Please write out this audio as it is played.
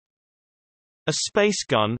A space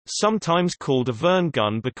gun, sometimes called a Verne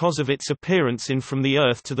gun because of its appearance in From the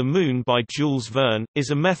Earth to the Moon by Jules Verne, is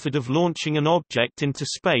a method of launching an object into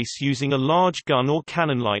space using a large gun or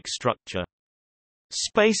cannon-like structure.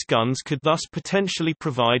 Space guns could thus potentially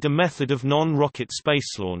provide a method of non-rocket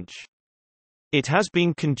space launch. It has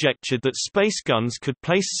been conjectured that space guns could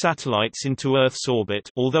place satellites into Earth's orbit,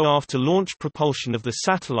 although after launch propulsion of the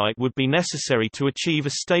satellite would be necessary to achieve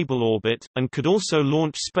a stable orbit, and could also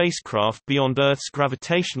launch spacecraft beyond Earth's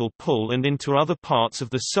gravitational pull and into other parts of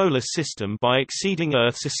the Solar System by exceeding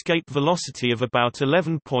Earth's escape velocity of about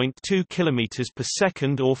 11.2 km per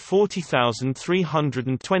second or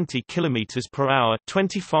 40,320 km per hour,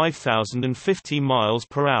 25,050 miles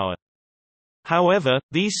per hour. However,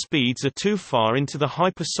 these speeds are too far into the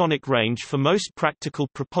hypersonic range for most practical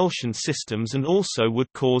propulsion systems and also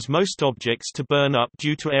would cause most objects to burn up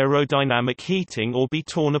due to aerodynamic heating or be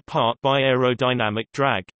torn apart by aerodynamic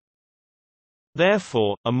drag.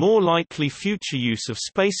 Therefore, a more likely future use of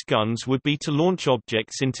space guns would be to launch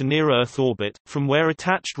objects into near-Earth orbit, from where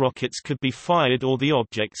attached rockets could be fired or the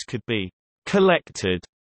objects could be collected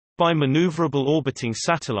by maneuverable orbiting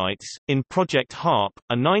satellites. In Project HARP,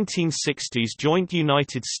 a 1960s joint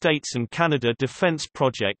United States and Canada defense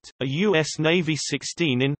project, a U.S. Navy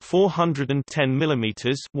 16 410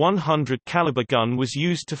 mm 100 caliber gun was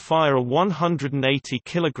used to fire a 180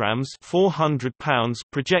 kg 400 pounds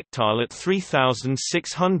projectile at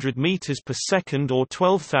 3,600 meters per second or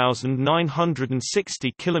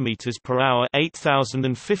 12,960 km per hour,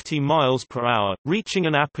 8,050 miles per hour, reaching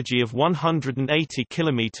an apogee of 180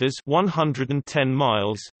 km 110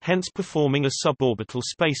 miles, hence performing a suborbital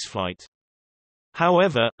spaceflight.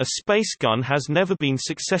 However, a space gun has never been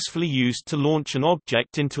successfully used to launch an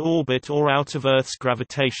object into orbit or out of Earth's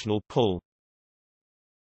gravitational pull.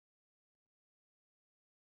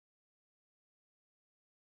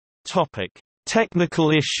 Topic: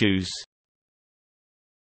 Technical issues.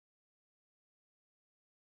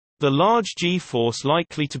 The large G-force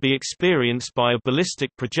likely to be experienced by a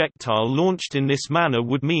ballistic projectile launched in this manner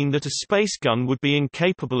would mean that a space gun would be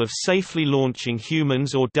incapable of safely launching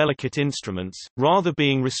humans or delicate instruments, rather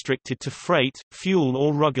being restricted to freight, fuel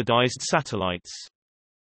or ruggedized satellites.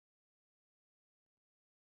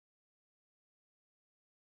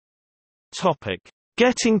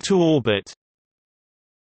 Getting to orbit.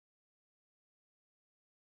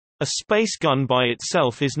 A space gun by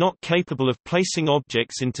itself is not capable of placing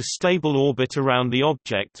objects into stable orbit around the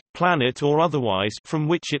object, planet or otherwise, from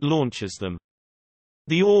which it launches them.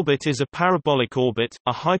 The orbit is a parabolic orbit,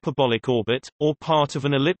 a hyperbolic orbit, or part of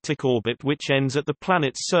an elliptic orbit which ends at the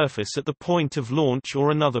planet's surface at the point of launch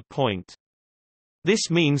or another point.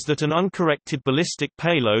 This means that an uncorrected ballistic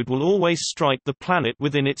payload will always strike the planet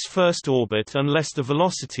within its first orbit unless the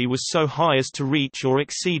velocity was so high as to reach or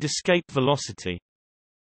exceed escape velocity.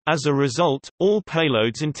 As a result, all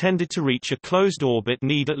payloads intended to reach a closed orbit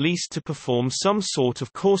need at least to perform some sort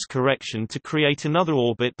of course correction to create another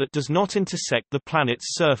orbit that does not intersect the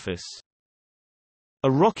planet's surface. A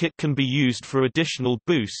rocket can be used for additional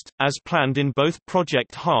boost, as planned in both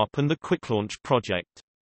Project HARP and the Quicklaunch project.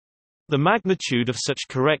 The magnitude of such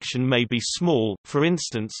correction may be small. For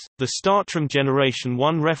instance, the Startram Generation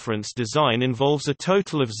 1 reference design involves a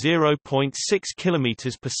total of 0.6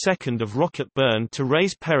 km per second of rocket burn to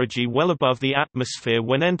raise perigee well above the atmosphere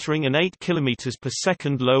when entering an 8 km per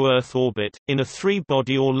second low Earth orbit. In a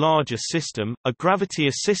three-body or larger system, a gravity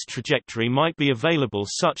assist trajectory might be available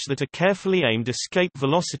such that a carefully aimed escape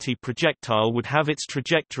velocity projectile would have its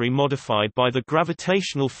trajectory modified by the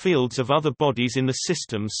gravitational fields of other bodies in the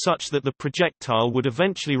system such that the projectile would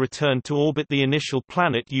eventually return to orbit the initial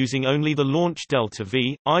planet using only the launch delta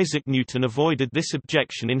V. Isaac Newton avoided this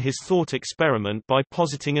objection in his thought experiment by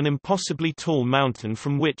positing an impossibly tall mountain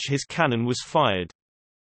from which his cannon was fired.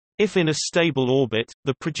 If in a stable orbit,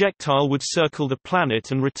 the projectile would circle the planet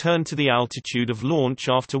and return to the altitude of launch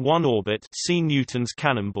after one orbit. See Newton's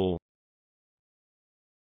cannonball.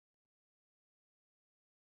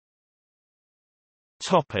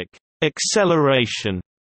 Topic: Acceleration.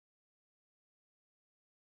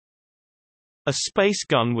 A space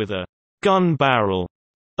gun with a gun barrel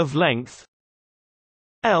of length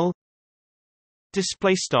L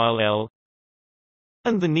 /L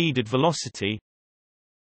and the needed velocity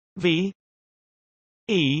V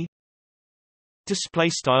E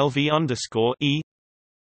 /V_E,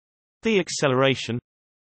 the acceleration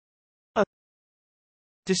A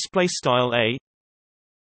 /A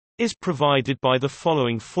is provided by the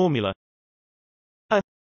following formula: A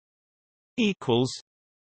equals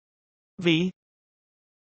V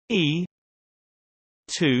E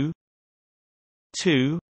 2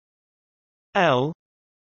 L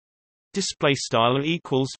display style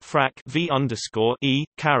equals frac v underscore e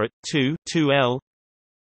caret 2 L.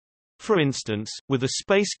 For instance, with a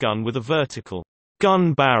space gun with a vertical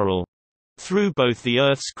gun barrel through both the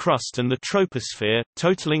Earth's crust and the troposphere,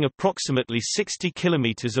 totaling approximately 60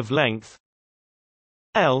 kilometers of length,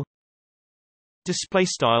 L display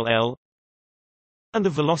style L, and a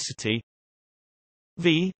velocity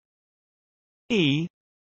v e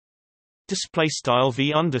display style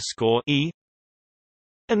v underscore e,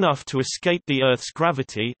 enough to escape the Earth's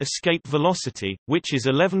gravity, escape velocity, which is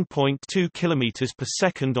 11.2 km per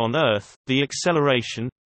second on Earth. The acceleration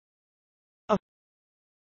a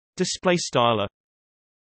display style a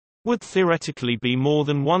would theoretically be more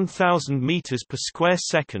than 1,000 meters per square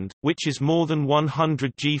second, which is more than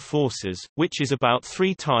 100 g-forces, which is about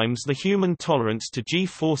 3 times the human tolerance to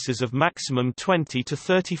g-forces of maximum 20 to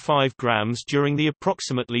 35 grams during the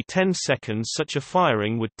approximately 10 seconds such a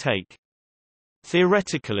firing would take.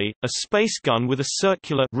 Theoretically, a space gun with a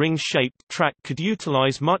circular ring-shaped track could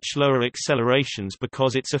utilize much lower accelerations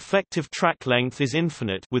because its effective track length is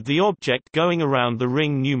infinite, with the object going around the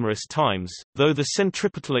ring numerous times, though the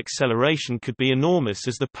centripetal acceleration could be enormous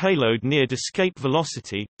as the payload neared escape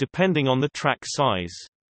velocity, depending on the track size.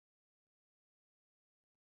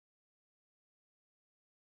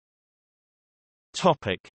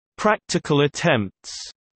 Topic: Practical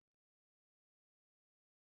attempts.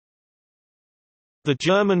 The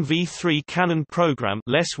German V-3 cannon program,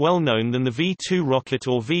 less well known than the V-2 rocket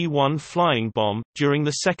or V-1 flying bomb, during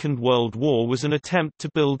the Second World War was an attempt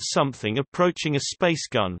to build something approaching a space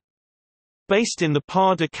gun. Based in the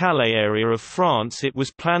Pas-de-Calais area of France, it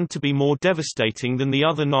was planned to be more devastating than the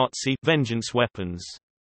other Nazi vengeance weapons.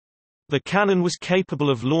 The cannon was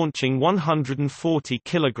capable of launching 140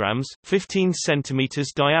 kilograms, 15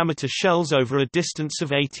 centimeters diameter shells over a distance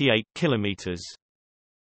of 88 kilometers.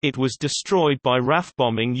 It was destroyed by RAF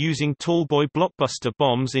bombing using tallboy blockbuster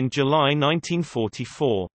bombs in July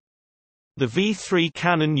 1944. The V-3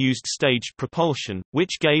 cannon used staged propulsion,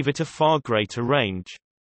 which gave it a far greater range.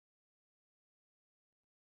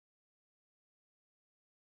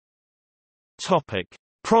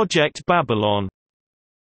 Project Babylon.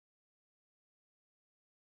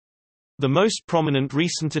 The most prominent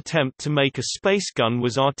recent attempt to make a space gun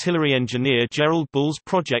was artillery engineer Gerald Bull's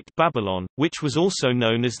Project Babylon, which was also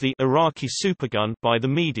known as the Iraqi supergun by the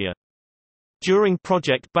media. During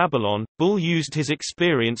Project Babylon, Bull used his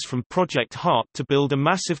experience from Project Harp to build a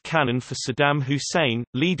massive cannon for Saddam Hussein,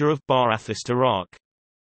 leader of Ba'athist Iraq.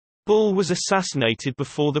 Bull was assassinated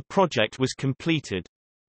before the project was completed.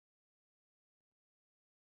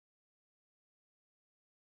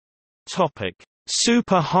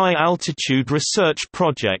 Super High Altitude Research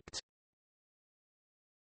Project.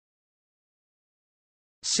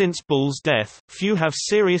 Since Bull's death, few have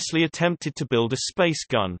seriously attempted to build a space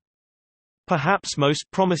gun. Perhaps most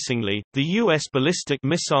promisingly, the U.S. Ballistic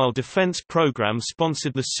Missile Defense Program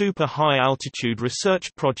sponsored the Super High Altitude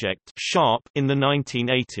Research Project (SHARP) in the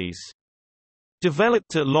 1980s.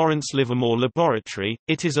 Developed at Lawrence Livermore Laboratory,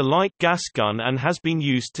 it is a light gas gun and has been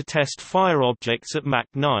used to test fire objects at Mach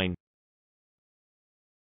 9.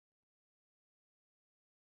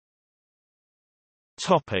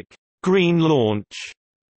 Green launch.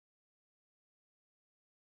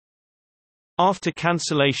 After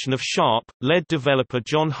cancellation of SHARP, lead developer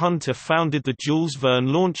John Hunter founded the Jules Verne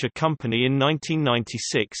Launcher Company in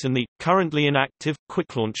 1996 and the, currently inactive,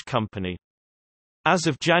 Quicklaunch Company. As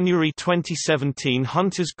of January 2017,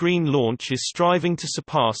 Hunter's Green Launch is striving to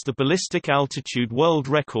surpass the ballistic altitude world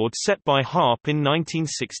record set by HARP in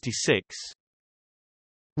 1966.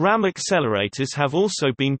 RAM accelerators have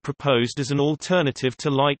also been proposed as an alternative to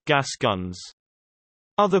light gas guns.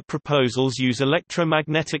 Other proposals use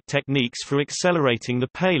electromagnetic techniques for accelerating the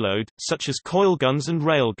payload, such as coilguns and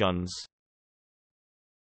railguns.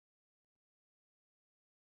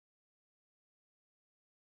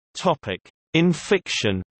 In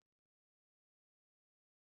fiction.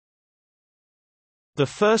 The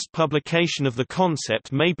first publication of the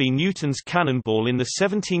concept may be Newton's cannonball in the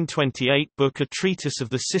 1728 book A Treatise of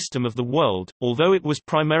the System of the World, although it was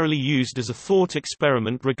primarily used as a thought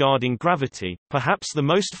experiment regarding gravity. Perhaps the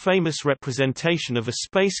most famous representation of a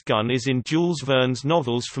space gun is in Jules Verne's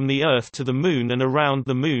novels From the Earth to the Moon and Around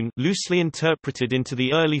the Moon, loosely interpreted into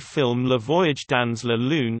the early film Le Voyage dans la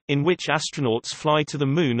Lune, in which astronauts fly to the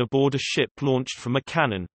Moon aboard a ship launched from a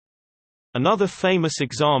cannon. Another famous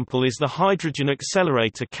example is the hydrogen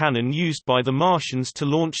accelerator cannon used by the Martians to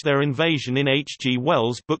launch their invasion in H. G.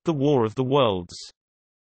 Wells' book The War of the Worlds.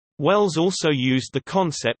 Wells also used the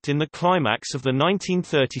concept in the climax of the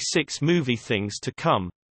 1936 movie Things to Come.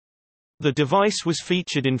 The device was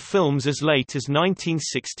featured in films as late as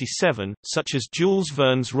 1967, such as Jules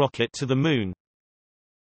Verne's Rocket to the Moon.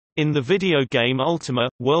 In the video game Ultima,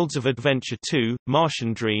 Worlds of Adventure 2,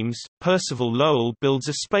 Martian Dreams, Percival Lowell builds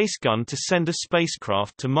a space gun to send a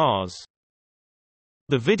spacecraft to Mars.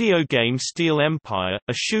 The video game Steel Empire,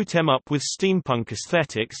 a shoot-'em-up with steampunk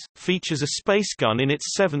aesthetics, features a space gun in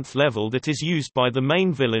its 7th level that is used by the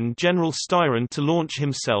main villain General Styron to launch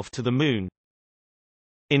himself to the Moon.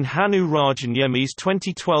 In Hanu Rajanyemi's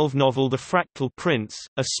 2012 novel The Fractal Prince,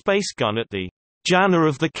 a space gun at the Jana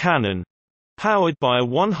of the Cannon, powered by a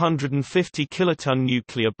 150 kiloton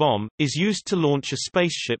nuclear bomb, is used to launch a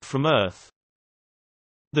spaceship from Earth.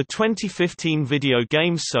 The 2015 video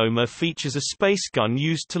game Soma features a space gun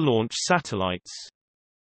used to launch satellites.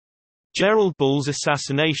 Gerald Bull's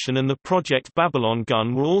assassination and the Project Babylon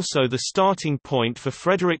gun were also the starting point for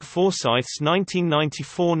Frederick Forsyth's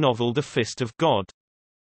 1994 novel The Fist of God.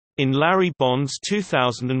 In Larry Bond's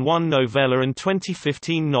 2001 novella and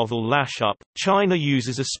 2015 novel Lash Up, China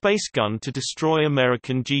uses a space gun to destroy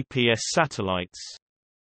American GPS satellites.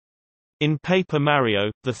 In Paper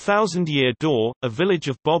Mario, The Thousand-Year Door, a village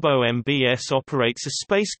of Bobo MBS operates a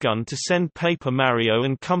space gun to send Paper Mario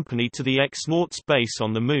and company to the X-Nauts base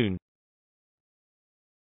on the Moon.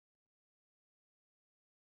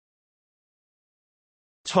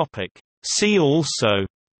 See also: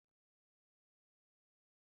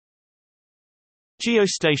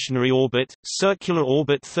 Geostationary orbit, circular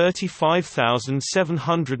orbit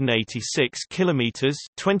 35,786 kilometers,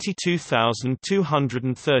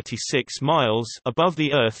 22,236 miles above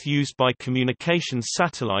the Earth used by communications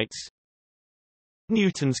satellites.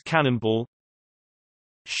 Newton's cannonball.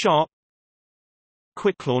 Sharp.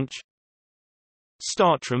 Quicklaunch.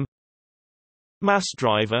 Startram. Mass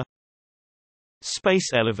driver.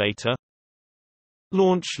 Space elevator.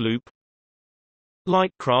 Launch loop.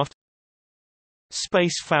 Lightcraft.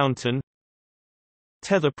 Space fountain.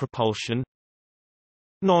 Tether propulsion.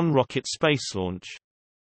 Non-rocket space launch.